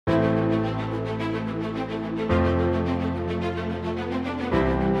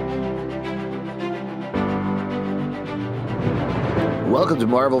Welcome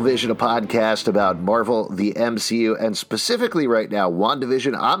to MarvelVision, a podcast about Marvel, the MCU, and specifically right now,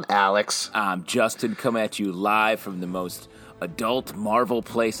 WandaVision. I'm Alex. I'm Justin, coming at you live from the most adult Marvel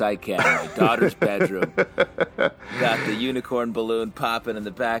place I can, my daughter's bedroom. Got the unicorn balloon popping in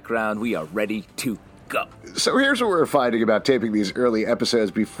the background. We are ready to go. So here's what we're finding about taping these early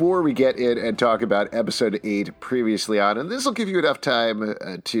episodes before we get in and talk about episode 8 previously on. And this will give you enough time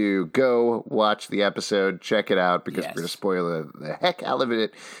to go watch the episode, check it out, because we're going to spoil the heck out of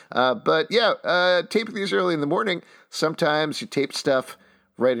it. Taping these early in the morning, sometimes you tape stuff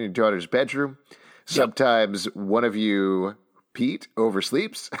right in your daughter's bedroom. Sometimes one of you, Pete,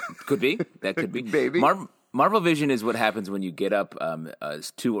 oversleeps. Could be. That could be. Maybe. MarvelVision is what happens when you get up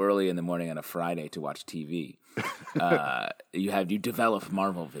too early in the morning on a Friday to watch TV. You develop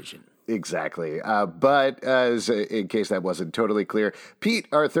MarvelVision. Exactly. But in case that wasn't totally clear, Pete,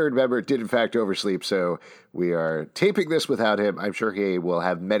 our third member, did in fact oversleep, so we are taping this without him. I'm sure he will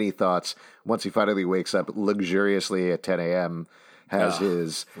have many thoughts once he finally wakes up luxuriously at 10 a.m., has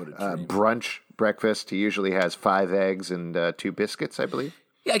his brunch breakfast. He usually has 5 eggs and 2 biscuits, I believe.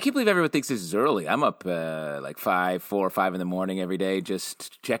 Yeah, I can't believe everyone thinks this is early. I'm up like 4 or 5 in the morning every day,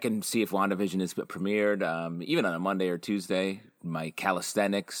 just checking, see if WandaVision is premiered. Even on a Monday or Tuesday, my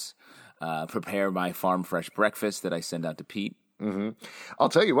calisthenics, prepare my farm fresh breakfast that I send out to Pete. Mm-hmm. I'll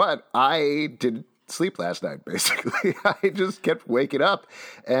tell you what, I didn't sleep last night, basically. I just kept waking up,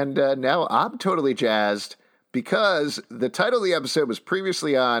 and now I'm totally jazzed because the title of the episode was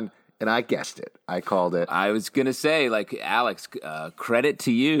previously on, and I guessed it. I called it. I was going to say, like, Alex, credit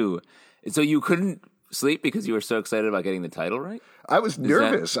to you. So you couldn't sleep because you were so excited about getting the title right? I was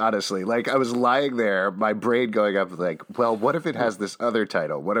nervous, honestly. Like, I was lying there, my brain going up like, well, what if it has this other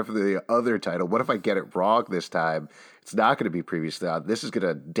title? What if I get it wrong this time? It's not going to be previously on. This is going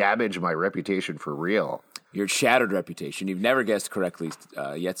to damage my reputation for real. Your shattered reputation. You've never guessed correctly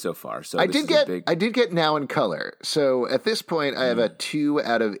yet so far. So I did get Now in Color. So at this point, I have a 2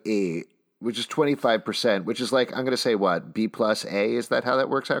 out of 8, which is 25%, which is like, I'm going to say what, B plus A? Is that how that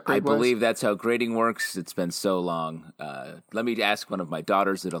works out grade-wise? I believe that's how grading works. It's been so long. Let me ask one of my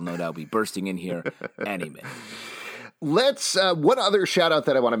daughters that'll no doubt be bursting in here any minute. Let's, one other shout out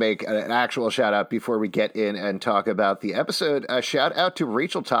that I want to make, an actual shout out before we get in and talk about the episode. A shout out to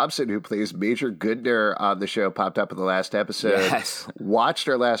Rachel Thompson, who plays Major Goodner on the show, popped up in the last episode. Yes. Watched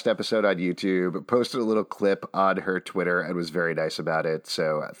our last episode on YouTube, posted a little clip on her Twitter, and was very nice about it.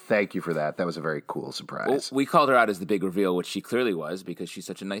 So thank you for that. That was a very cool surprise. Well, we called her out as the big reveal, which she clearly was because she's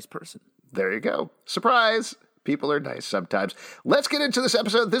such a nice person. There you go. Surprise. People are nice sometimes. Let's get into this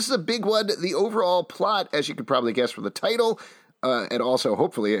episode. This is a big one. The overall plot, as you could probably guess from the title, and also,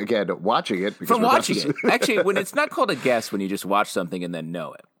 hopefully, again, watching it. From watching it. Actually, when it's not called a guess when you just watch something and then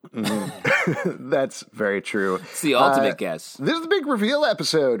know it. Mm-hmm. That's very true. It's the ultimate guess. This is the big reveal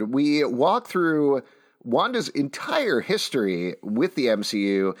episode. We walk through Wanda's entire history with the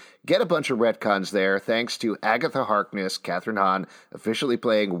MCU, get a bunch of retcons there, thanks to Agatha Harkness, Kathryn Hahn, officially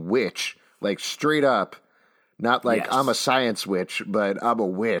playing Witch, like straight up. Not like I'm a science witch, but I'm a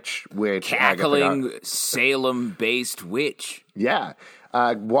witch. Cackling Salem-based witch. Yeah.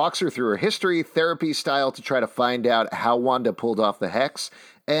 Walks her through her history, therapy style, to try to find out how Wanda pulled off the hex.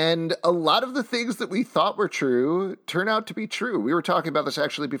 And a lot of the things that we thought were true turn out to be true. We were talking about this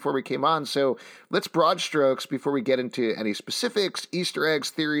actually before we came on. So let's broad strokes before we get into any specifics, Easter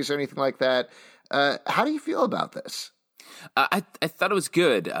eggs, theories, or anything like that. How do you feel about this? I thought it was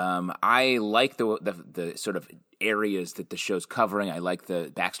good. I like the sort of areas that the show's covering. I like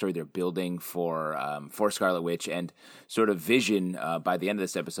the backstory they're building for Scarlet Witch, and sort of Vision by the end of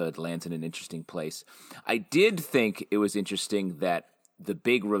this episode lands in an interesting place. I did think it was interesting that the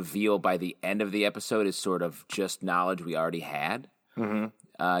big reveal by the end of the episode is sort of just knowledge we already had.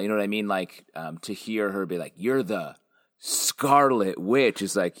 Mm-hmm. You know what I mean? Like to hear her be like, "You're the Scarlet Witch,"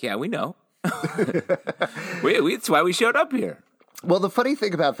 is like, yeah, we know. It's why we showed up here. Well, the funny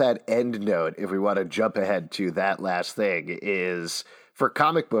thing about that end note, if we want to jump ahead to that last thing, is for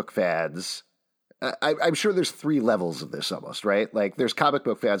comic book fans, I'm sure there's 3 levels of this almost, right? Like, there's comic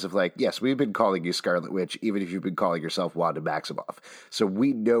book fans of like, yes, we've been calling you Scarlet Witch, even if you've been calling yourself Wanda Maximoff. So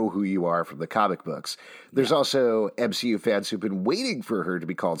we know who you are from the comic books. There's also MCU fans who've been waiting for her to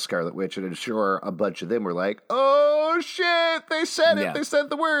be called Scarlet Witch, and I'm sure a bunch of them were like, oh, shit, they said it. Yeah. They said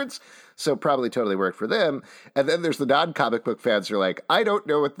the words. So probably totally worked for them. And then there's the non-comic book fans who are like, I don't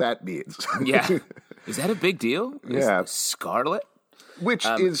know what that means. Yeah. Is that a big deal? Yeah. Scarlet? Which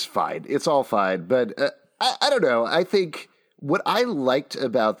is fine. It's all fine. But I don't know. I think what I liked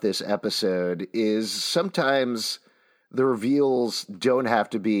about this episode is sometimes the reveals don't have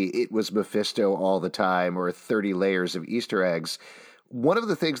to be it was Mephisto all the time or 30 layers of Easter eggs. one of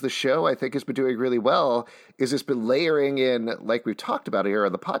the things the show I think has been doing really well is it's been layering in, like we've talked about here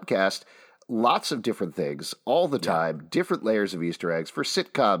on the podcast, lots of different things all the time, different layers of Easter eggs for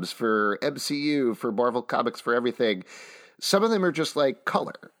sitcoms, for MCU, for Marvel Comics, for everything. Some of them are just like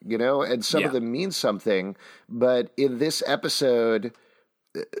color, and some of them mean something. But in this episode,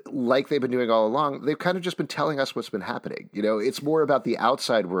 like they've been doing all along, they've kind of just been telling us what's been happening. It's more about the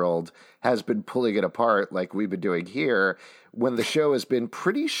outside world has been pulling it apart like we've been doing here, when the show has been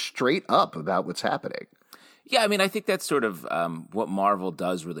pretty straight up about what's happening. Yeah, I mean, I think that's sort of what Marvel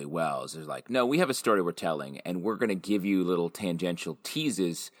does really well. Is they're like, no, we have a story we're telling, and we're going to give you little tangential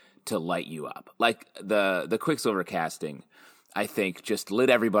teases to light you up. Like the Quicksilver casting, I think, just lit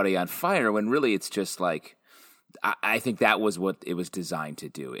everybody on fire, when really it's just like, I think that was what it was designed to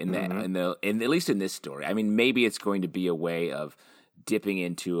do in at least in this story. I mean, maybe it's going to be a way of dipping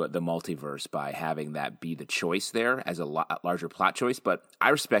into the multiverse by having that be the choice there as a larger plot choice. But I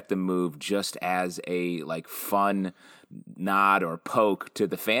respect the move just as a like fun nod or poke to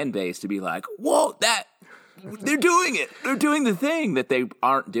the fan base to be like, whoa, they're doing it. They're doing the thing that they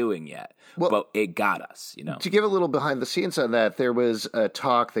aren't doing yet. Well, but it got us, To give a little behind the scenes on that, there was a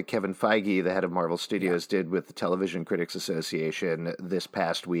talk that Kevin Feige, the head of Marvel Studios, did with the Television Critics Association this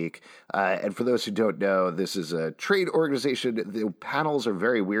past week. And for those who don't know, this is a trade organization. The panels are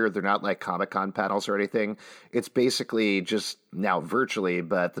very weird. They're not like Comic-Con panels or anything. It's basically just now virtually,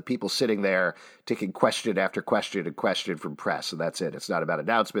 but the people sitting there taking question after question and question from press, and that's it. It's not about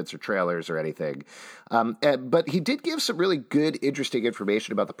announcements or trailers or anything. But he did give some really good, interesting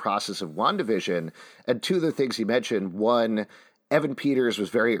information about the process of WandaVision, and two of the things he mentioned, one, Evan Peters was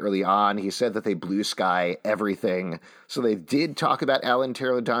very early on. He said that they blue sky everything. So they did talk about Alan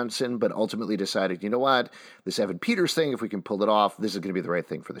Taylor Johnson, but ultimately decided, you know what, this Evan Peters thing, if we can pull it off, this is going to be the right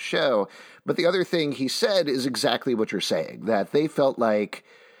thing for the show. But the other thing he said is exactly what you're saying, that they felt like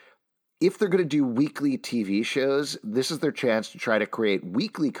if they're going to do weekly TV shows, this is their chance to try to create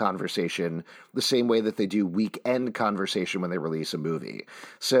weekly conversation the same way that they do weekend conversation when they release a movie.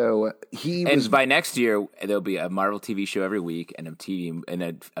 So by next year, there'll be a Marvel TV show every week and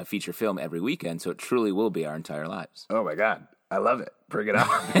a feature film every weekend. So it truly will be our entire lives. Oh my God. I love it. Bring it on.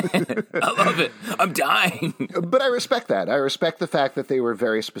 I love it. I'm dying. But I respect that. I respect the fact that they were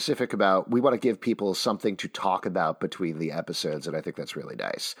very specific about, we want to give people something to talk about between the episodes, and I think that's really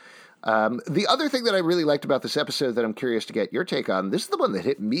nice. The other thing that I really liked about this episode that I'm curious to get your take on, this is the one that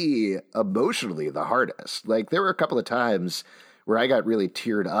hit me emotionally the hardest. Like, there were a couple of times where I got really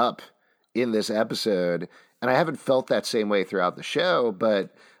teared up in this episode, and I haven't felt that same way throughout the show,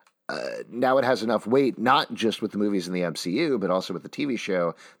 but now it has enough weight, not just with the movies in the MCU, but also with the TV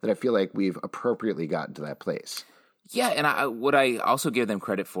show, that I feel like we've appropriately gotten to that place. Yeah, and what I also give them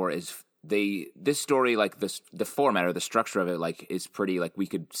credit for is this story, like the format or the structure of it, like is pretty, like we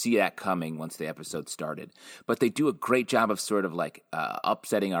could see that coming once the episode started. But they do a great job of sort of like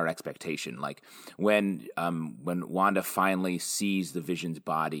upsetting our expectation. Like when Wanda finally sees the Vision's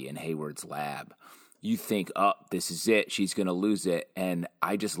body in Hayward's lab, you think, oh, this is it. She's going to lose it. And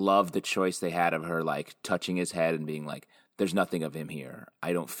I just love the choice they had of her like touching his head and being like, there's nothing of him here.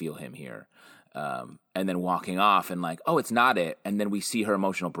 I don't feel him here. And then walking off and like, oh, it's not it. And then we see her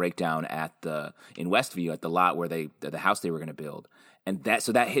emotional breakdown in Westview at the lot where the house they were going to build. And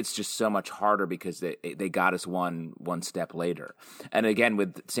that hits just so much harder because they got us one step later. And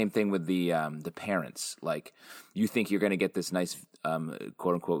again, same thing with the parents. Like, you think you're going to get this nice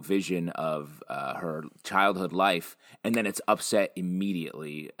quote unquote vision of her childhood life, and then it's upset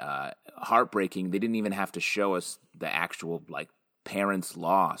immediately, heartbreaking. They didn't even have to show us the actual like parents'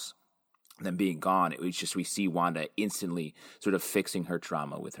 loss, them being gone. It was just, we see Wanda instantly sort of fixing her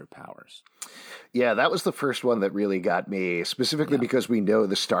trauma with her powers. Yeah, that was the first one that really got me, specifically because we know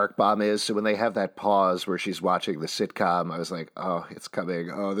the Stark bomb is. So when they have that pause where she's watching the sitcom, I was like, oh, it's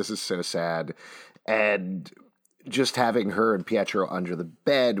coming. Oh, this is so sad. And just having her and Pietro under the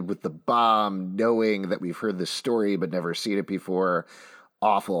bed with the bomb, knowing that we've heard this story but never seen it before,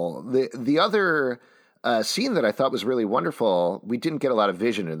 awful. The other scene that I thought was really wonderful, we didn't get a lot of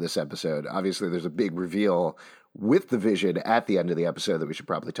Vision in this episode. Obviously, there's a big reveal with the Vision at the end of the episode that we should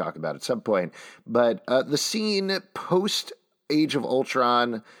probably talk about at some point. But the scene post Age of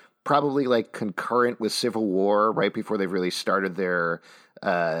Ultron, probably like concurrent with Civil War, right before they've really started their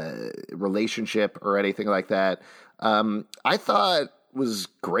relationship or anything like that, I thought was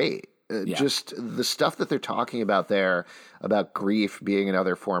great. Just the stuff that they're talking about there, about grief being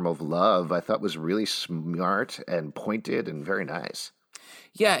another form of love, I thought was really smart and pointed and very nice.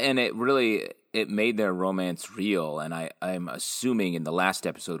 Yeah, and it made their romance real, and I'm assuming in the last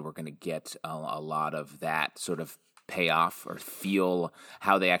episode we're going to get a lot of that sort of payoff or feel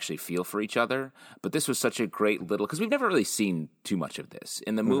how they actually feel for each other. But this was such a great little, because we've never really seen too much of this.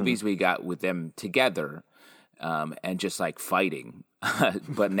 In the movies we got with them together and just like fighting,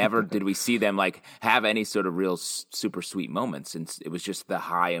 but never did we see them like have any sort of real super sweet moments. And it was just the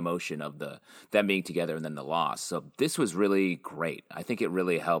high emotion of them being together and then the loss. So this was really great. I think it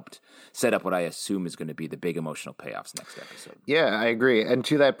really helped set up what I assume is going to be the big emotional payoffs next episode. Yeah, I agree. And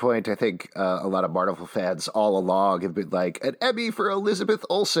to that point, I think a lot of Marvel fans all along have been like, an Emmy for Elizabeth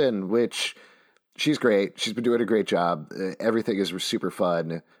Olsen, which she's great. She's been doing a great job. Everything is super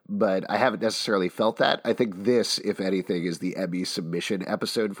fun, but I haven't necessarily felt that. I think this, if anything, is the Emmy submission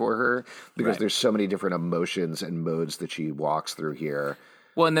episode for her because there's so many different emotions and modes that she walks through here.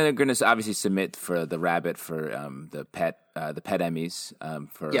 Well, and then they're going to obviously submit for the rabbit for the pet Emmys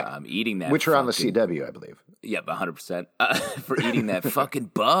for eating that, which are on the CW, I believe. Yep, 100% for eating that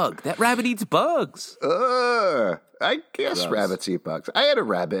fucking bug. That rabbit eats bugs. I guess rabbits eat bugs. I had a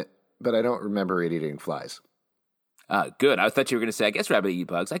rabbit, but I don't remember it eating flies. Good. I thought you were going to say, I guess rabbit eat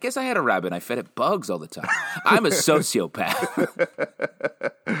bugs. I guess I had a rabbit and I fed it bugs all the time. I'm a sociopath.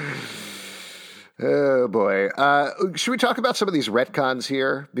 Oh, boy. Should we talk about some of these retcons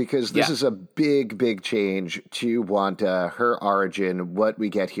here? Because this is a big, big change to Wanda, her origin, what we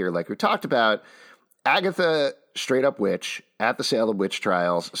get here. Like we talked about, Agatha, straight up witch, at the Salem witch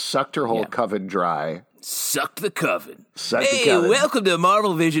trials, sucked her whole coven dry. Sucked the coven. Hey, welcome to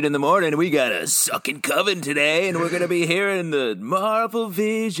MarvelVision in the morning. We got a sucking coven today, and we're going to be hearing the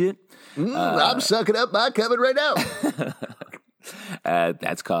MarvelVision. I'm sucking up my coven right now.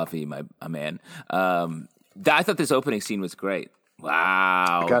 That's coffee, my man. I thought this opening scene was great.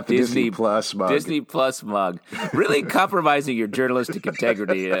 Wow. Got the Disney Plus mug. Disney Plus mug. Really compromising your journalistic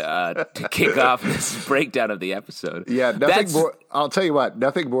integrity to kick off this breakdown of the episode. Yeah, nothing more. I'll tell you what,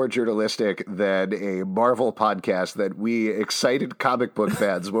 nothing more journalistic than a Marvel podcast that we excited comic book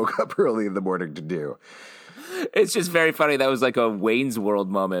fans woke up early in the morning to do. It's just very funny. That was like a Wayne's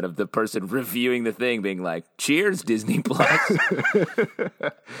World moment of the person reviewing the thing being like, cheers, Disney Plus.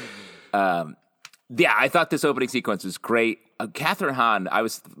 Yeah, I thought this opening sequence was great. Catherine Hahn, I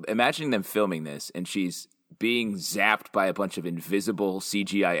was imagining them filming this, and she's being zapped by a bunch of invisible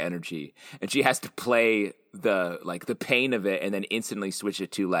CGI energy, and she has to play the pain of it and then instantly switch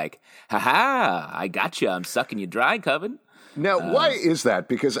it to like, haha, I gotcha, I'm sucking you dry, Coven. Now, why is that?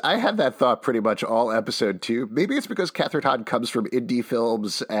 Because I had that thought pretty much all episode 2. Maybe it's because Catherine Hahn comes from indie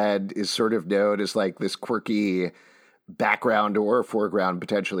films and is sort of known as like this quirky background or foreground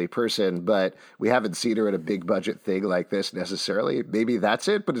potentially person, but we haven't seen her in a big budget thing like this necessarily. Maybe that's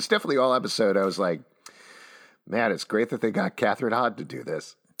it, but it's definitely all episode. I was like, man, it's great that they got Catherine Hahn to do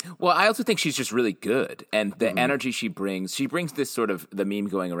this. Well, I also think she's just really good, and the energy she brings this sort of the meme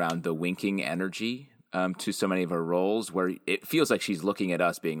going around, the winking energy to so many of her roles, where it feels like she's looking at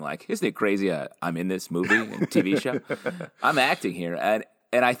us being like, isn't it crazy I'm in this movie and TV show? I'm acting here.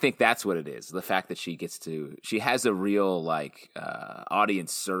 And I think that's what it is. The fact that she has a real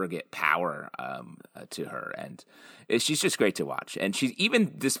audience surrogate power to her. And she's just great to watch. And she's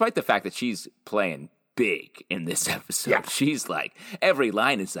even, despite the fact that she's playing big in this episode, she's like, every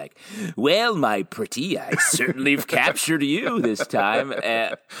line is like, well, my pretty, I certainly have captured you this time.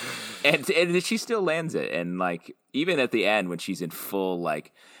 And she still lands it. And like, even at the end when she's in full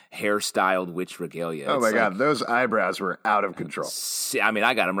like, hairstyled witch regalia. Oh my God, those eyebrows were out of control. I mean,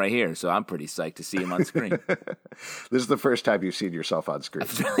 I got them right here, so I'm pretty psyched to see him on screen. This is the first time you've seen yourself on screen.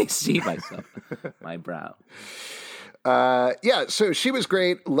 I've really seen myself, my brow. So she was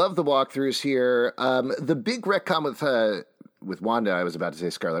great. Love the walkthroughs here. The big retcon with Wanda, I was about to say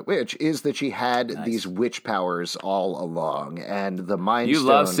Scarlet Witch, is that she had these witch powers all along, and the Mind You Stone...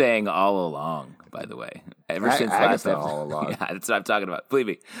 love saying all along, by the ever since last episode. All along. Yeah, that's what I'm talking about. Believe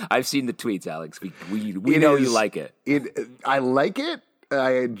me, I've seen the tweets, Alex. We know you like it. I like it.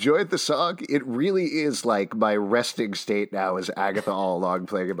 I enjoyed the song. It really is like my resting state now is Agatha all along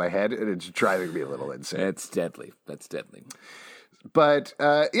playing in my head, and it's driving me a little insane. It's deadly. That's deadly. But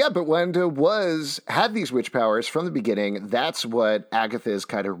but Wanda had these witch powers from the beginning. That's what Agatha is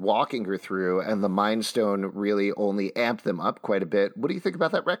kind of walking her through, and the Mind Stone really only amped them up quite a bit. What do you think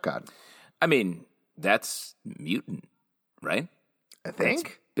about that retcon? I mean, that's mutant, right? I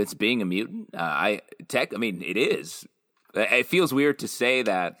think it's being a mutant. It is. It feels weird to say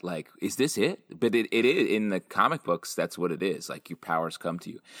that. Like, is this it? But it is in the comic books. That's what it is. Like, your powers come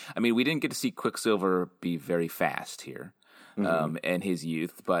to you. I mean, we didn't get to see Quicksilver be very fast here. And his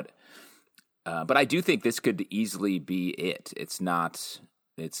youth, but I do think this could easily be it. It's not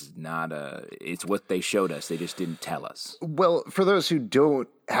It's not it's what they showed us. They just didn't tell us. Well, for those who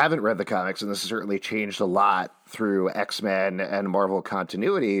haven't read the comics, and this has certainly changed a lot through X-Men and Marvel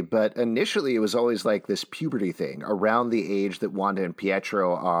continuity, but initially it was always like this puberty thing around the age that Wanda and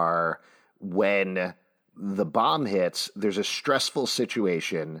Pietro are when the bomb hits. There's a stressful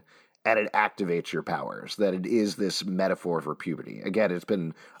situation and it activates your powers, that it is this metaphor for puberty. Again, it's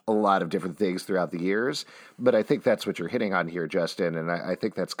been a lot of different things throughout the years, but I think that's what you're hitting on here, Justin, and I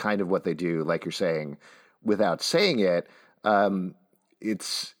think that's kind of what they do, like you're saying, without saying it.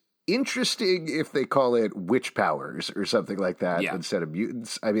 It's interesting if they call it witch powers or something like that instead of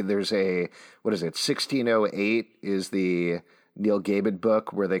mutants. I mean, there's 1608 is the Neil Gaiman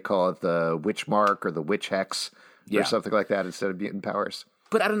book where they call it the witch mark or the witch hex or something like that instead of mutant powers.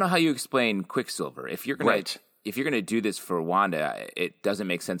 But I don't know how you explain Quicksilver. If you're gonna do this for Wanda, it doesn't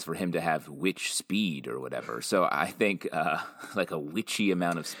make sense for him to have witch speed or whatever. So I think like a witchy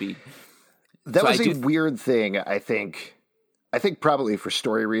amount of speed. That was a weird thing. I think probably for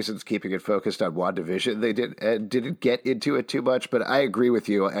story reasons, keeping it focused on WandaVision, they didn't get into it too much. But I agree with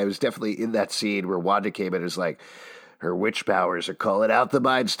you. I was definitely in that scene where Wanda came in and was like, her witch powers are calling out the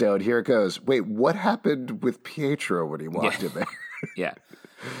Mind Stone. Here it goes. Wait, what happened with Pietro when he walked in there? Yeah.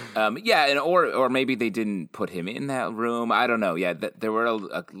 And or maybe they didn't put him in that room. I don't know. Yeah, there were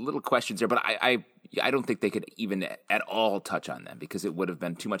a little questions there, but I don't think they could even at all touch on them because it would have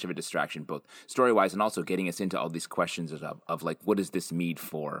been too much of a distraction, both story-wise and also getting us into all these questions of like, what does this mean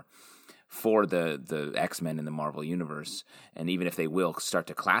for the X-Men in the Marvel Universe, and even if they will start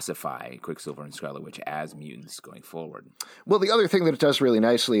to classify Quicksilver and Scarlet Witch as mutants going forward. Well, the other thing that it does really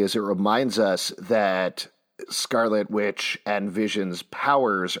nicely is it reminds us that Scarlet Witch and Vision's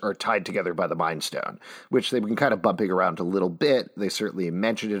powers are tied together by the Mind Stone, which they've been kind of bumping around a little bit. They certainly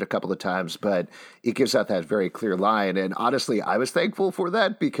mentioned it a couple of times, but it gives out that very clear line. And honestly, I was thankful for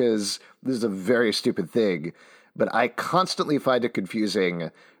that because this is a very stupid thing, but I constantly find it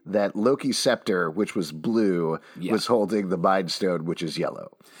confusing that Loki's scepter, which was blue, was holding the Mind Stone, which is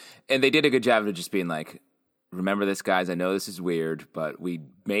yellow. And they did a good job of just being like, remember this, guys, I know this is weird, but we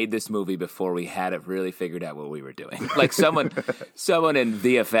made this movie before we had it really figured out what we were doing. Like someone in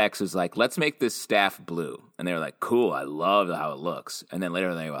VFX was like, let's make this staff blue. And they were like, cool, I love how it looks. And then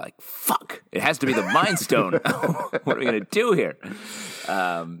later they were like, fuck, it has to be the Mind Stone. What are we going to do here?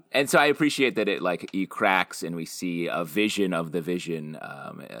 And so I appreciate that it cracks and we see a vision of the vision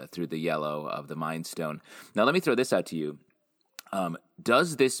through the yellow of the Mind Stone. Now let me throw this out to you.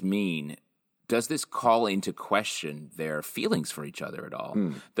 Does this call into question their feelings for each other at all?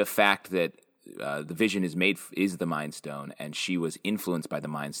 The fact that the Vision is the Mind Stone, and she was influenced by the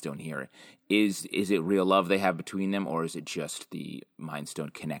Mind Stone here. Is it real love they have between them, or is it just the Mind Stone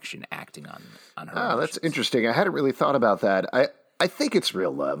connection acting on her? Oh, that's interesting. I hadn't really thought about that. I think it's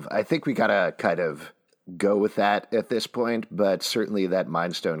real love. I think we gotta kind of go with that at this point, but certainly that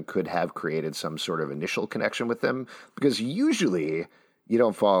Mind Stone could have created some sort of initial connection with them, because usually you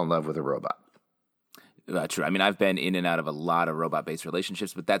don't fall in love with a robot. True. I mean, I've been in and out of a lot of robot-based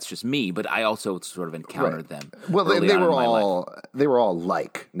relationships, but that's just me. But I also sort of encountered them. Well, they were all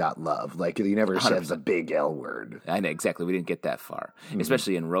like, not love. Like you never 100%. Said the big L word. I know exactly. We didn't get that far,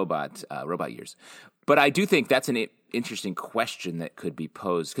 especially in robot years. But I do think that's an interesting question that could be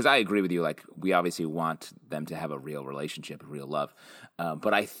posed, because I agree with you. Like, we obviously want them to have a real relationship, a real love.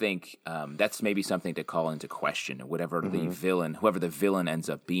 But I think that's maybe something to call into question, whoever the villain ends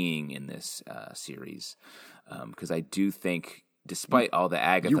up being in this series. Because I do think, despite all the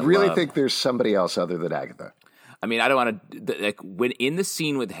Agatha you really love, think there's somebody else other than Agatha? I mean, I don't want to when in the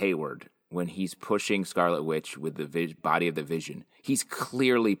scene with Hayward, when he's pushing Scarlet Witch with the body of the Vision, he's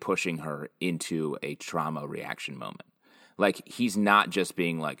clearly pushing her into a trauma reaction moment. Like, he's not just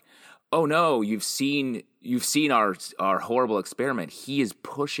being like, oh no, you've seen our horrible experiment. He is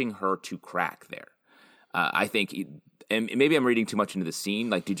pushing her to crack there. I think, and maybe I'm reading too much into the scene.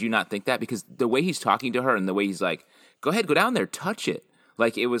 Like, did you not think that? Because the way he's talking to her and the way he's like, go ahead, go down there, touch it.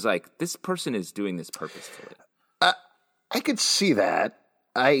 Like, it was like, this person is doing this purposefully. I could see that.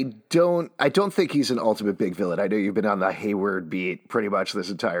 I don't think he's an ultimate big villain. I know you've been on the Hayward beat pretty much this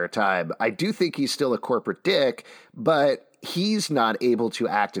entire time. I do think he's still a corporate dick, but he's not able to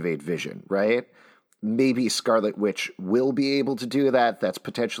activate Vision, right? Maybe Scarlet Witch will be able to do that. That's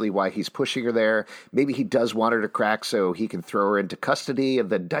potentially why he's pushing her there. Maybe he does want her to crack so he can throw her into custody and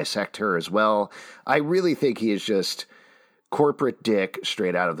then dissect her as well. I really think he is just corporate dick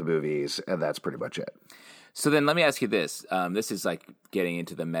straight out of the movies, and that's pretty much it. So then let me ask you this. This is like getting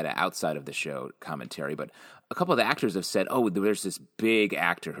into the meta outside of the show commentary, but a couple of the actors have said, oh, there's this big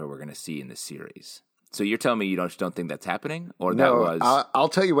actor who we're going to see in this series. So you're telling me you don't think that's happening? Or that No, was... I'll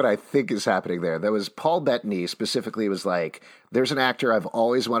tell you what I think is happening there. That was Paul Bettany specifically was like, there's an actor I've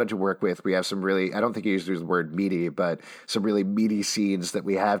always wanted to work with. We have some really, I don't think he used the word meaty, but some really meaty scenes that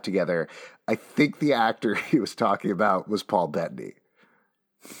we have together. I think the actor he was talking about was Paul Bettany.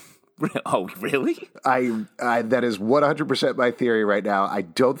 Oh, really? I that is 100% my theory right now. I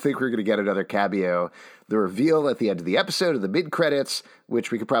don't think we're going to get another cameo. The reveal at the end of the episode of the mid-credits, which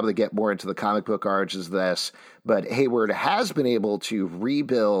we could probably get more into the comic book origins of this, but Hayward has been able to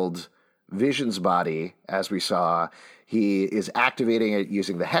rebuild Vision's body, as we saw. He is activating it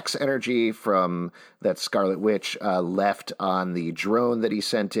using the hex energy from that Scarlet Witch left on the drone that he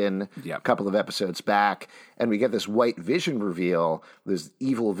sent in a couple of episodes back. And we get this white Vision reveal, this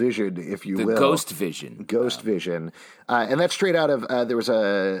evil Vision, if you will. The Ghost Vision. Ghost Vision. And that's straight out of, there was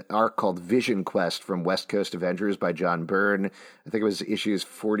a arc called Vision Quest from West Coast Avengers by John Byrne. I think it was issues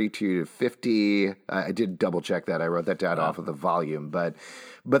 42 to 50. I did double check that. I wrote that down off of the volume. But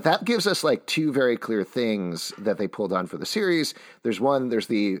that gives us like two very clear things that they pulled on for the series. There's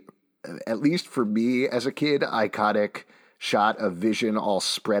the, at least for me as a kid, iconic shot of Vision all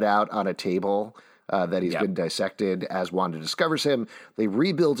spread out on a table that he's been dissected as Wanda discovers him. They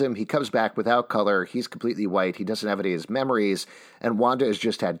rebuild him. He comes back without color. He's completely white. He doesn't have any of his memories. And Wanda has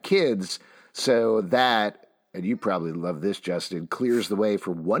just had kids. So that, and you probably love this, Justin, clears the way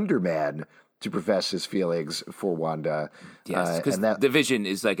for Wonder Man to profess his feelings for Wanda. Yes, because the Vision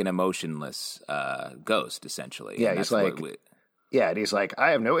is like an emotionless ghost, essentially. Yeah, he's like... Yeah, and he's like,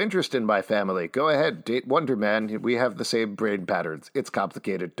 I have no interest in my family. Go ahead, date Wonder Man. We have the same brain patterns. It's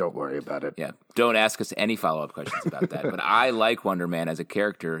complicated. Don't worry about it. Yeah, don't ask us any follow-up questions about that. But I like Wonder Man as a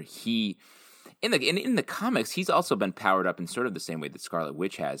character. He, in the comics, he's also been powered up in sort of the same way that Scarlet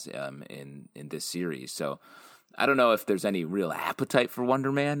Witch has in this series. So I don't know if there's any real appetite for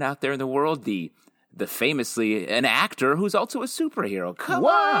Wonder Man out there in the world. The famously an actor who's also a superhero. Come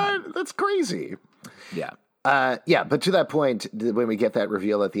on, that's crazy. Yeah. But to that point, when we get that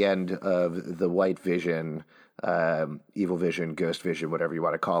reveal at the end of the White Vision, Evil Vision, Ghost Vision, whatever you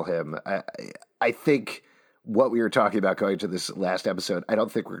want to call him, I think what we were talking about going to this last episode, I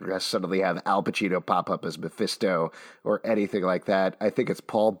don't think we're going to suddenly have Al Pacino pop up as Mephisto or anything like that. I think it's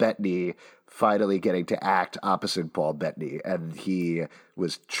Paul Bettany finally getting to act opposite Paul Bettany, and he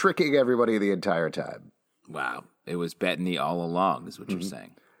was tricking everybody the entire time. Wow. It was Bettany all along, is what you're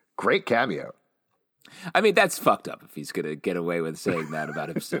saying. Great cameo. I mean, that's fucked up if he's going to get away with saying that about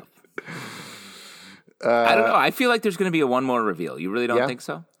himself. I don't know. I feel like there's going to be one more reveal. You really don't think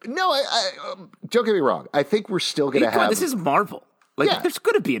so? No, I don't get me wrong. I think we're still going to have... This is Marvel. There's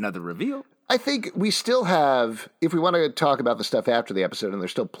going to be another reveal. I think we still have, if we want to talk about the stuff after the episode, and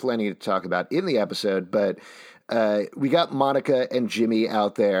there's still plenty to talk about in the episode, but we got Monica and Jimmy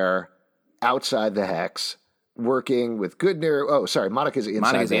out there outside the Hex, working with Goodner. Oh, sorry, Monica's in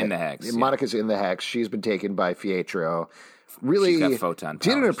the Hex. Monica's in the Hex. She's been taken by Pietro. Really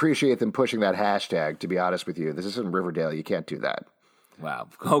didn't appreciate them pushing that hashtag, to be honest with you. This isn't Riverdale. You can't do that. Wow.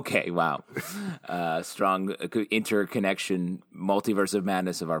 Okay, wow. Strong interconnection, multiverse of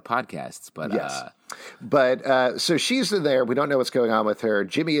madness of our podcasts. But yes. So she's in there. We don't know what's going on with her.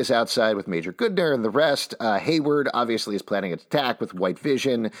 Jimmy is outside with Major Goodner and the rest. Hayward obviously is planning an attack with White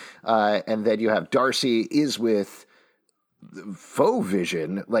Vision. And then you have Darcy is with faux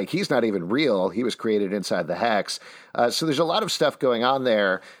Vision. Like, he's not even real. He was created inside the Hex. So there's a lot of stuff going on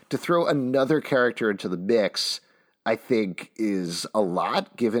there. To throw another character into the mix, I think, is a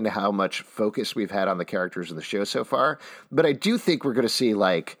lot, given how much focus we've had on the characters in the show so far. But I do think we're going to see,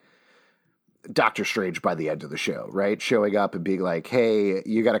 like, Doctor Strange by the end of the show, right? Showing up and being like, hey,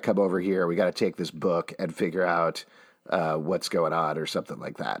 you got to come over here. We got to take this book and figure out what's going on or something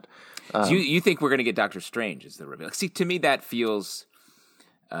like that. So you think we're going to get Doctor Strange as the reveal? See, to me, that feels...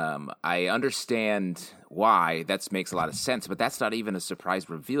 I understand why. That makes a lot of sense, but that's not even a surprise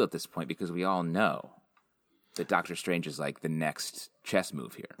reveal at this point because we all know that Doctor Strange is like the next chess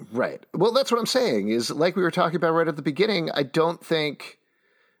move here. Right. Well, that's what I'm saying is, like we were talking about right at the beginning, I don't think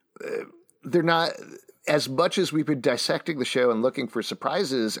they're not, as much as we've been dissecting the show and looking for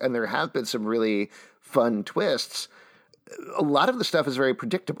surprises, and there have been some really fun twists, a lot of the stuff is very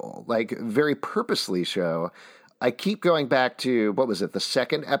predictable, like very purposely so. I keep going back to, what was it, the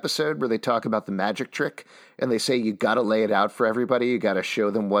second episode where they talk about the magic trick and they say you got to lay it out for everybody. You got to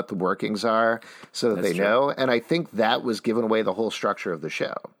show them what the workings are so that they know. And I think that was giving away the whole structure of the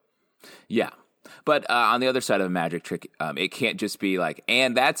show. Yeah. But on the other side of a magic trick, it can't just be like,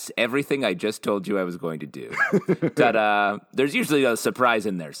 and that's everything I just told you I was going to do. There's usually a surprise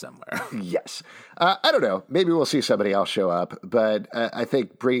in there somewhere. Yes. I don't know. Maybe we'll see somebody else show up, but I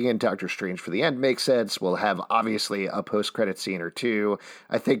think bringing in Doctor Strange for the end makes sense. We'll have, obviously, a post-credit scene or two.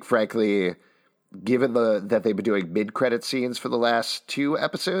 I think, frankly, given that they've been doing mid-credit scenes for the last 2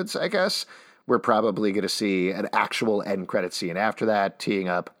 episodes, I guess, we're probably going to see an actual end credit scene after that, teeing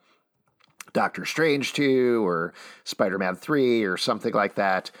up Doctor Strange 2 or Spider-Man 3 or something like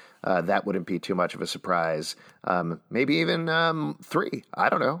that. That wouldn't be too much of a surprise. Maybe even 3. I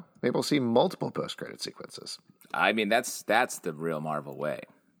don't know. Maybe we'll see multiple post-credit sequences. I mean, that's the real Marvel way.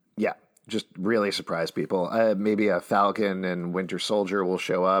 Yeah, just really surprise people. Maybe a Falcon and Winter Soldier will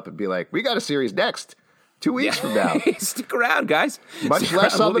show up and be like, we got a series next. 2 weeks from now. Stick around, guys. Much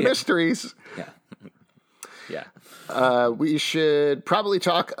less on the mysteries. Yeah. Yeah. We should probably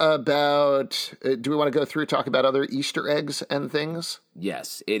talk about, do we want to go through, talk about other Easter eggs and things?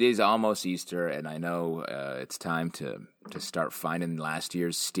 Yes, it is almost Easter, and I know it's time to start finding last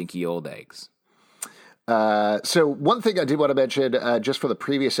year's stinky old eggs. So one thing I did want to mention, just for the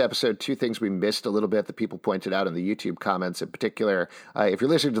previous episode, 2 things we missed a little bit that people pointed out in the YouTube comments in particular. If you're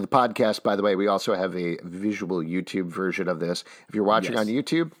listening to the podcast, by the way, we also have a visual YouTube version of this. If you're watching on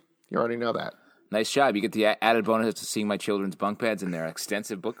YouTube, you already know that. Nice job. You get the added bonus of seeing my children's bunk beds in their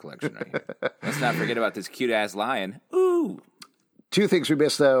extensive book collection right here. Let's not forget about this cute-ass lion. Ooh. 2 things we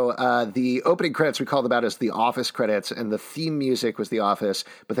missed, though. The opening credits, we called them out as the Office credits, and the theme music was The Office,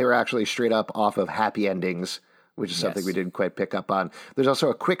 but they were actually straight up off of Happy Endings, which is something we didn't quite pick up on. There's also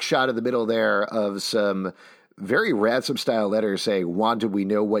a quick shot in the middle there of some very Ransom-style letters saying, Wanda, we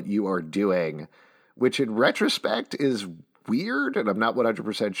know what you are doing, which in retrospect is weird, and I'm not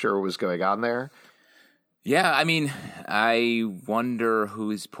 100% sure what was going on there. Yeah, I mean, I wonder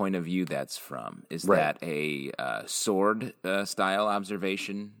whose point of view that's from. Is that a sword-style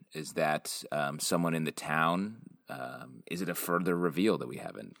observation? Is that someone in the town? Is it a further reveal that we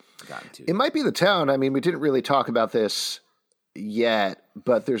haven't gotten to? It might be the town. I mean, we didn't really talk about this yet,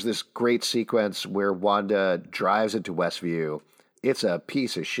 but there's this great sequence where Wanda drives into Westview. It's a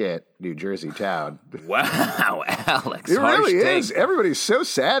piece of shit New Jersey town. Wow, Alex. It really is. Everybody's so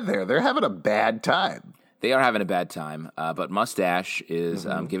sad there. They're having a bad time. They are having a bad time, but Mustache is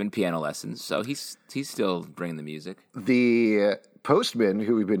giving piano lessons, so he's still bringing the music. The postman,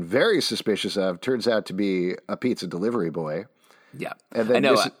 who we've been very suspicious of, turns out to be a pizza delivery boy. Yeah. And then I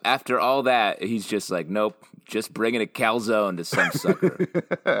know, after all that, he's just like, nope, just bringing a calzone to some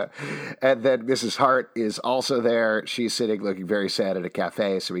sucker. And then Mrs. Hart is also there. She's sitting looking very sad at a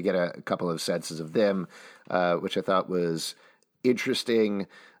cafe, so we get a couple of senses of them, which I thought was interesting.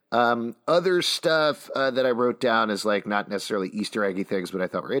 Other stuff that I wrote down is like not necessarily Easter eggy things, but I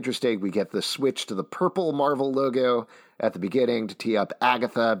thought were interesting. We get the switch to the purple Marvel logo at the beginning to tee up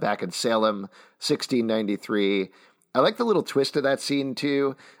Agatha back in Salem, 1693. I like the little twist of that scene,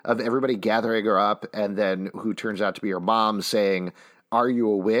 too, of everybody gathering her up and then who turns out to be her mom saying, "Are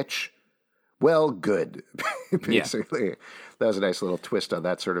you a witch?" Well, good, basically. Yeah. That was a nice little twist on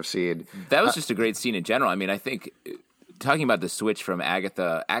that sort of scene. That was just a great scene in general. I mean, I think talking about the switch from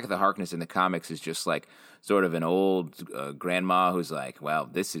Agatha Harkness in the comics is just like sort of an old grandma who's like, well,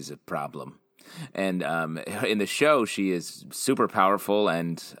 this is a problem. And in the show, she is super powerful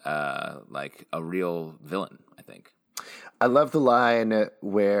and like a real villain, I think. I love the line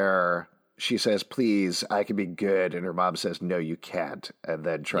where she says, "Please, I can be good." And her mom says, "No, you can't." And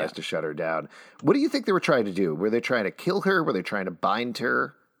then tries to shut her down. What do you think they were trying to do? Were they trying to kill her? Were they trying to bind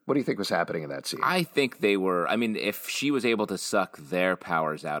her? What do you think was happening in that scene? I think they were. I mean, if she was able to suck their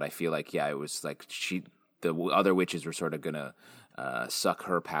powers out, I feel like, it was like the other witches were sort of going to suck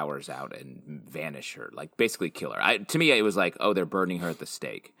her powers out and vanish her, like basically kill her. To me, it was like, oh, they're burning her at the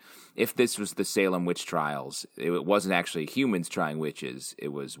stake. If this was the Salem witch trials, it wasn't actually humans trying witches; it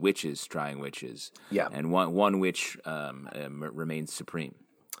was witches trying witches. Yeah, and one witch remains supreme.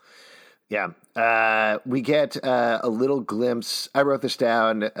 Yeah, we get a little glimpse. I wrote this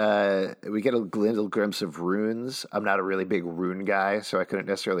down. We get a little glimpse of runes. I'm not a really big rune guy, so I couldn't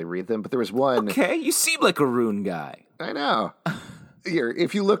necessarily read them. But there was one. Okay, you seem like a rune guy. I know. Here,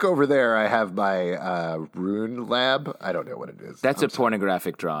 if you look over there, I have my rune lab. I don't know what it is. That's a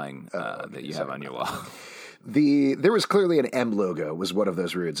pornographic drawing that you have on your wall. There was clearly an M logo was one of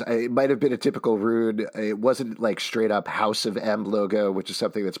those runes. It might have been a typical rune. It wasn't like straight up House of M logo, which is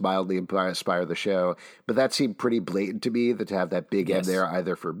something that's mildly inspired the show. But that seemed pretty blatant to me, that to have that big M there,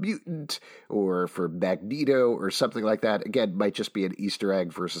 either for mutant or for Magneto or something like that. Again, might just be an Easter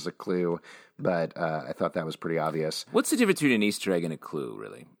egg versus a clue. But I thought that was pretty obvious. What's the difference between an Easter egg and a clue,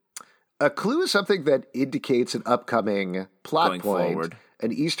 really? A clue is something that indicates an upcoming plot Going point. forward.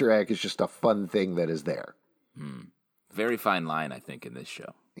 An Easter egg is just a fun thing that is there. Very fine line, I think, in this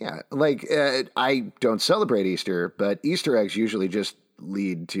show. Yeah, like I don't celebrate Easter, but Easter eggs usually just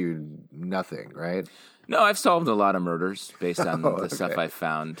lead to nothing, right? No, I've solved a lot of murders based on the stuff I've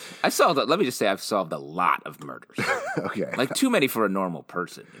found. Let me just say, I've solved a lot of murders. Okay. Like too many for a normal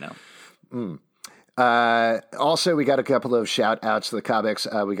person, you know? Also, we got a couple of shout outs to the comics.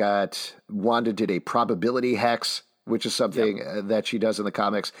 We got Wanda did a probability hex, which is something that she does in the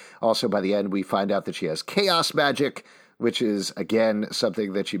comics. Also, by the end, we find out that she has chaos magic, which is, again,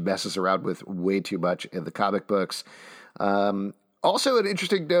 something that she messes around with way too much in the comic books. Also, an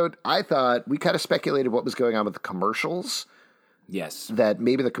interesting note, I thought we kind of speculated what was going on with the commercials. Yes. That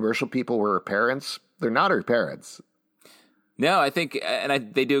maybe the commercial people were her parents. They're not her parents. No, I think,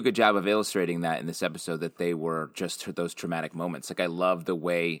 they do a good job of illustrating that in this episode, that they were just those traumatic moments. Like, I love the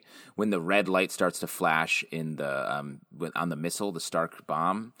way when the red light starts to flash in the on the missile, the Stark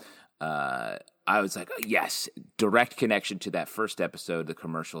bomb. I was like, yes, direct connection to that first episode, the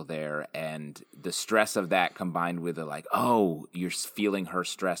commercial there, and the stress of that combined with the like, oh, you're feeling her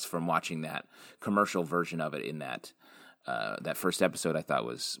stress from watching that commercial version of it in that first episode. I thought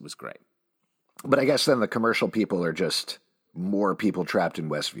was great. But I guess then the commercial people are just more people trapped in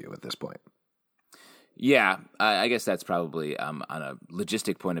Westview at this point. Yeah, I guess that's probably on a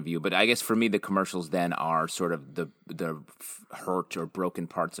logistic point of view. But I guess for me, the commercials then are sort of the hurt or broken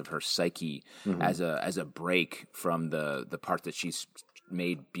parts of her psyche as a break from the part that she's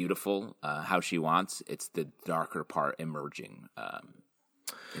made beautiful, how she wants. It's the darker part emerging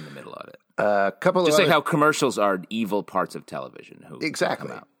in the middle of it. Just like how commercials are evil parts of television. Exactly.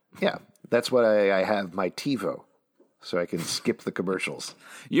 Come out. Yeah, that's why I have my TiVo, so I can skip the commercials.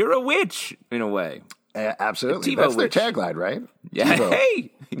 You're a witch, in a way. Absolutely. That's witch. their tagline, right? Yeah. TiVo.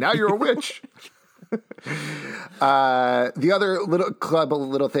 Hey! Now you're a witch. The other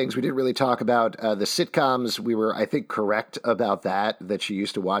little things we didn't really talk about, the sitcoms, we were, I think, correct about that she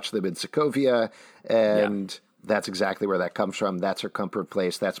used to watch them in Sokovia, and that's exactly where that comes from. That's her comfort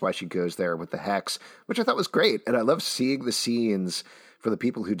place. That's why she goes there with the hex, which I thought was great. And I love seeing the scenes for the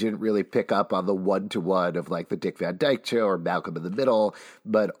people who didn't really pick up on the one-to-one of like the Dick Van Dyke Show or Malcolm in the Middle,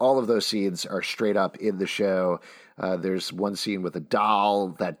 but all of those scenes are straight up in the show. There's one scene with a doll.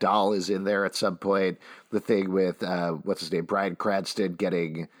 That doll is in there at some point. The thing with, what's his name, Bryan Cranston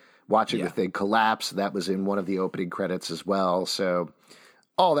watching the thing collapse. That was in one of the opening credits as well. So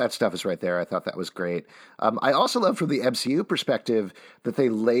all that stuff is right there. I thought that was great. I also love from the MCU perspective that they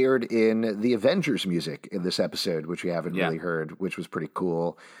layered in the Avengers music in this episode, which we haven't really heard, which was pretty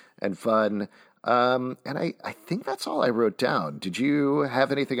cool and fun. And I think that's all I wrote down. Did you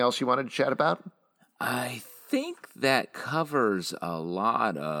have anything else you wanted to chat about? I think that covers a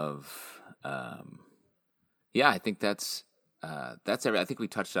lot of, I think that's everything. I think we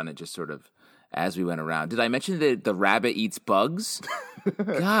touched on it just sort of as we went around. Did I mention that the rabbit eats bugs?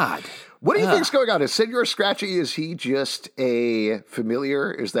 God. What do you think's going on? Is Senor Scratchy, is he just a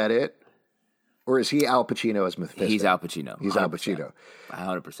familiar? Is that it? Or is he Al Pacino as Mephisto? He's Al Pacino. He's Al Pacino.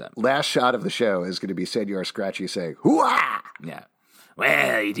 100%. Last shot of the show is going to be Senor Scratchy saying, "Hoo-ah!" Yeah.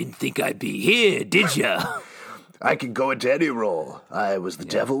 Well, you didn't think I'd be here, did you? I can go into any role. I was the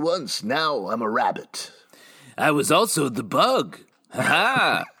devil once. Now I'm a rabbit. I was also the bug.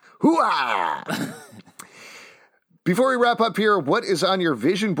 Ha-ha. Hoo-ah! Before we wrap up here, what is on your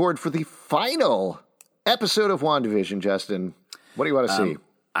vision board for the final episode of WandaVision, Justin? What do you want to see?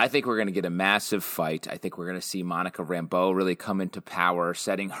 I think we're going to get a massive fight. I think we're going to see Monica Rambeau really come into power,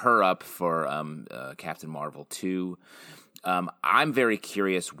 setting her up for Captain Marvel 2. I'm very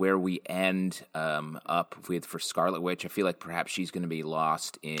curious where we end up with for Scarlet Witch. I feel like perhaps she's going to be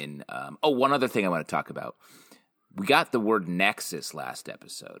lost in... one other thing I want to talk about. We got the word Nexus last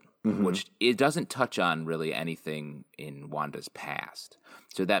episode, which it doesn't touch on really anything in Wanda's past.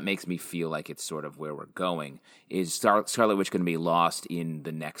 So that makes me feel like it's sort of where we're going. Is Scarlet Witch going to be lost in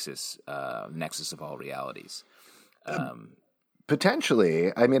the Nexus of all realities?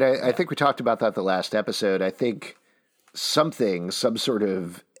 Potentially. I mean, I think we talked about that the last episode. I think some sort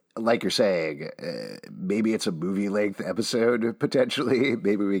of, like you're saying, maybe it's a movie-length episode, potentially.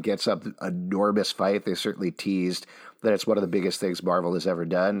 Maybe we get some enormous fight. They certainly teased that it's one of the biggest things Marvel has ever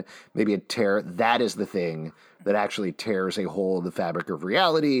done. Maybe that is the thing that actually tears a hole in the fabric of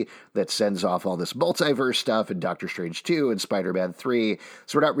reality, that sends off all this multiverse stuff in Doctor Strange 2 and Spider-Man 3.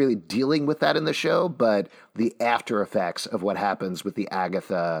 So we're not really dealing with that in the show, but the after effects of what happens with the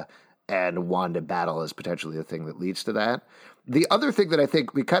Agatha and Wanda battle is potentially the thing that leads to that. The other thing that I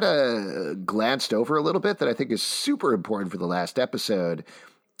think we kind of glanced over a little bit that I think is super important for the last episode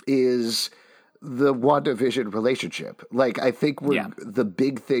is the WandaVision relationship. Like, I think the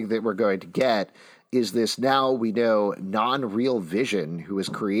big thing that we're going to get is this. Now we know non-real Vision, who was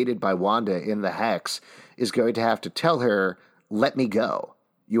created by Wanda in the Hex, is going to have to tell her, let me go.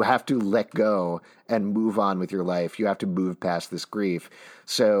 You have to let go and move on with your life. You have to move past this grief.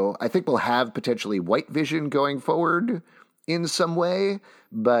 So I think we'll have potentially White Vision going forward in some way,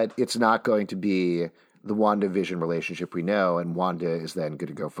 but it's not going to be the WandaVision relationship we know, and Wanda is then going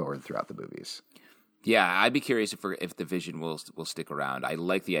to go forward throughout the movies. Yeah, I'd be curious if the Vision will stick around. I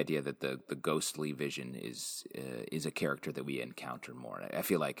like the idea that the ghostly Vision is a character that we encounter more. I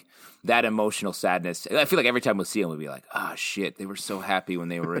feel like that emotional sadness. I feel like every time we see him, we'll be like, "Ah, shit! They were so happy when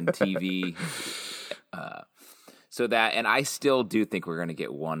they were in TV." And I still do think we're going to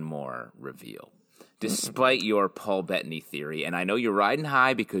get one more reveal, despite your Paul Bettany theory. And I know you're riding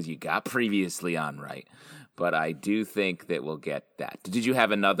high because you got previously on right. But I do think that we'll get that. Did you have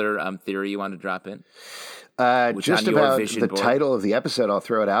another theory you want to drop in? Just about the title of the episode, I'll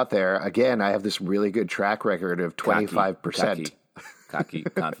throw it out there. Again, I have this really good track record of 25%. Cocky,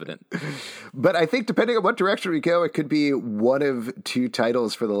 confident. But I think depending on what direction we go, it could be one of two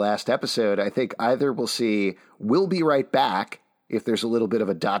titles for the last episode. I think either we'll see "We'll be right back" if there's a little bit of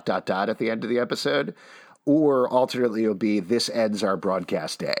a ... at the end of the episode, or alternately it'll be "This ends our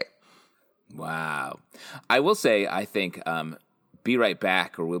broadcast day." Wow. I will say, I think Be Right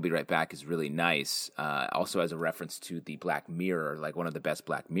Back or We'll Be Right Back is really nice. Also as a reference to the Black Mirror, like one of the best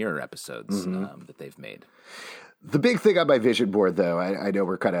Black Mirror episodes that they've made. The big thing on my vision board, though, I know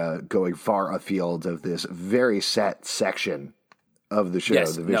we're kind of going far afield of this very set section of the show.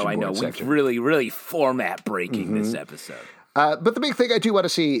 Yes, the vision I know. board section. We've really format breaking this episode. But the big thing I do want to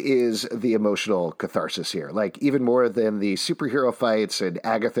see is the emotional catharsis here. Like, even more than the superhero fights and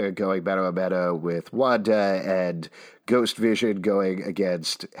Agatha going mano a mano with Wanda and Ghost Vision going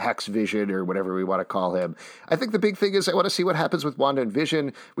against Hex Vision or whatever we want to call him. I think the big thing is I want to see what happens with Wanda and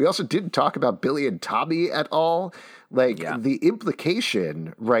Vision. We also didn't talk about Billy and Tommy at all. Like, the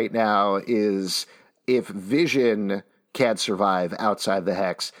implication right now is if Vision can't survive outside the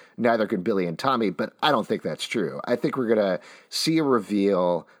Hex, neither can Billy and Tommy, but I don't think that's true. I think we're going to see a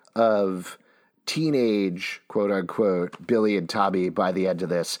reveal of teenage, quote-unquote, Billy and Tommy by the end of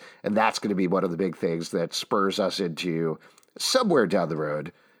this, and that's going to be one of the big things that spurs us into somewhere down the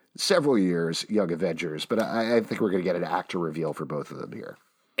road, several years, Young Avengers, but I think we're going to get an actor reveal for both of them here.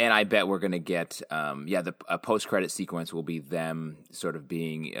 And I bet we're going to get, the post-credit sequence will be them sort of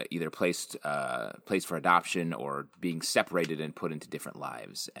being either placed for adoption or being separated and put into different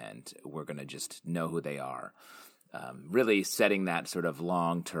lives, and we're going to just know who they are. Really setting that sort of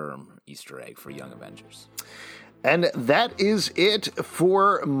long-term Easter egg for Young Avengers. And that is it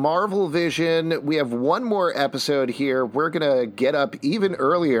for MarvelVision. We have one more episode here. We're going to get up even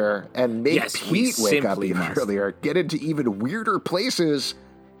earlier and make Pete wake up even earlier, get into even weirder places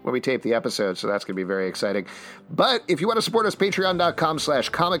when we tape the episode, so that's going to be very exciting. But if you want to support us,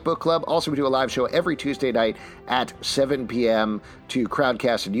 patreon.com/Comic Book Club. Also, we do a live show every Tuesday night at 7 p.m. to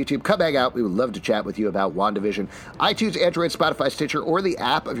Crowdcast and YouTube. Come hang out. We would love to chat with you about WandaVision. iTunes, Android, Spotify, Stitcher, or the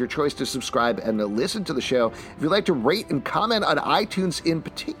app of your choice to subscribe and listen to the show. If you'd like to rate and comment on iTunes in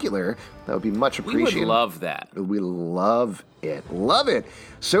particular, that would be much appreciated. We would love that. We love it. Love it.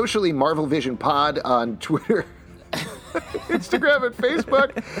 Socially, MarvelVision Pod on Twitter, Instagram and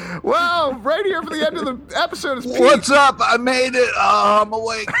Facebook. Wow, right here for the end of the episode is Pete. What's up? I made it. I'm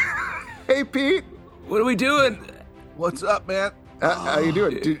awake. Hey, Pete. What are we doing? What's up, man? How you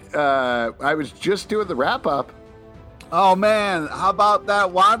doing? Dude, I was just doing the wrap-up. Oh, man. How about that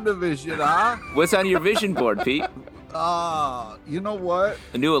WandaVision, huh? What's on your vision board, Pete? You know what?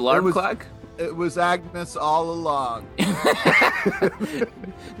 A new alarm clock? It was Agnes all along.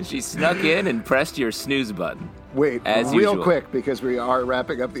 She snuck in and pressed your snooze button. Wait, as real usual. quick, because we are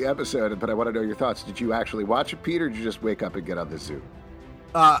wrapping up the episode, but I want to know your thoughts. Did you actually watch it, Pete, or did you just wake up and get on the Zoom?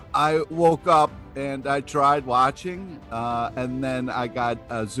 I woke up and I tried watching, and then I got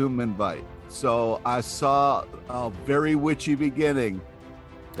a Zoom invite. So I saw a very witchy beginning.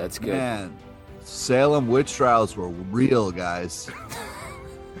 That's good. Man, Salem witch trials were real, guys.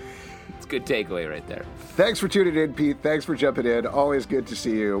 Good takeaway right there. Thanks for tuning in, Pete. Thanks for jumping in. Always good to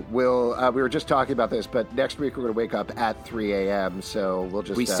see you. We were just talking about this, but next week we're going to wake up at 3 a.m., so we'll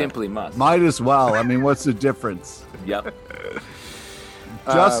just... We simply must. Might as well. I mean, what's the difference? Yep.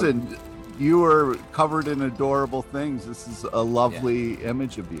 Justin, you were covered in adorable things. This is a lovely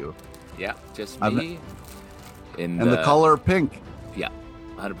image of you. Yeah, just me. And the color pink. Yeah,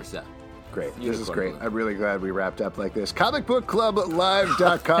 100%. Great. This is great. I'm really glad we wrapped up like this.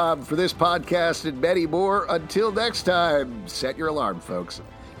 ComicBookClubLive.com for this podcast and many more. Until next time, set your alarm, folks.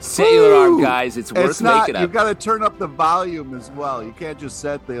 Set your alarm, guys. It's worth waking up. You've got to turn up the volume as well. You can't just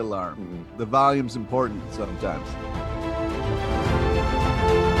set the alarm. The volume's important sometimes.